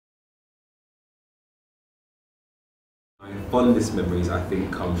My fondest memories, I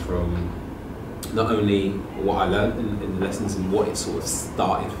think, come from not only what I learned in the lessons and what it sort of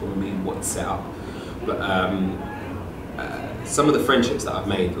started for me and what it set up, but some of the friendships that I've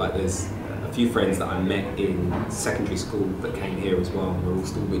made. Like, there's a few friends that I met in secondary school that came here as well. We're all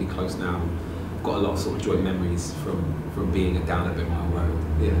still really close now. I've got a lot of sort of joint memories from being down at Benwell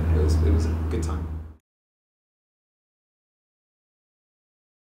Road. Yeah, it was a good time.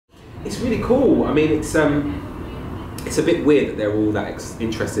 It's really cool. I mean, it's a bit weird that they're all that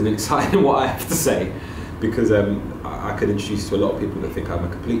interested and excited in what I have to say, because I could introduce to a lot of people that think I'm a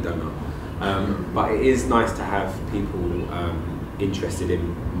complete donut. But it is nice to have people interested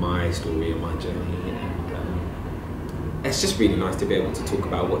in my story and my journey, and it's just really nice to be able to talk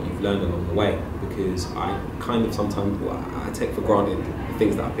about what you've learned along the way, because I kind of sometimes I take for granted the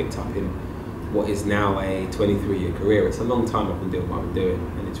things that I picked up in what is now a 23-year career. It's a long time I've been doing what I've been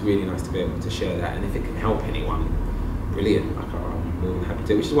doing, and it's really nice to be able to share that, and if it can help anyone, brilliant. I'm more than happy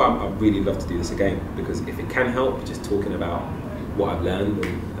to, which is why I really love to do this again, because if it can help, just talking about what I've learned,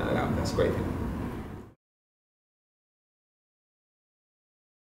 and that's a great thing.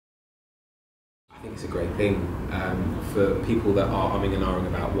 I think it's a great thing for people that are umming and ahhing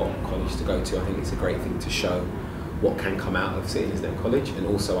about what college to go to. I think it's a great thing to show what can come out of sitting in college, and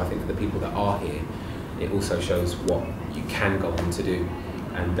also I think for the people that are here, it also shows what you can go on to do,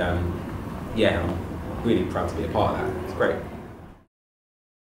 and yeah, I'm really proud to be a part of that. It's great.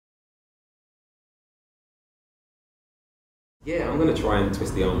 Yeah, I'm going to try and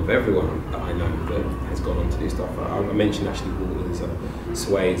twist the arm of everyone that I know that has gone on to do stuff. I mentioned actually Walter's,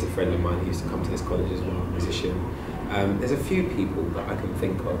 Sway is a friend of mine who used to come to this college as well, a musician. There's a few people that I can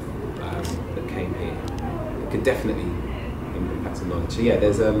think of that came here that could definitely impact some knowledge. So yeah,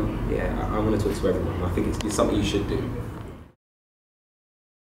 there's yeah, I want to talk to everyone. I think it's something you should do.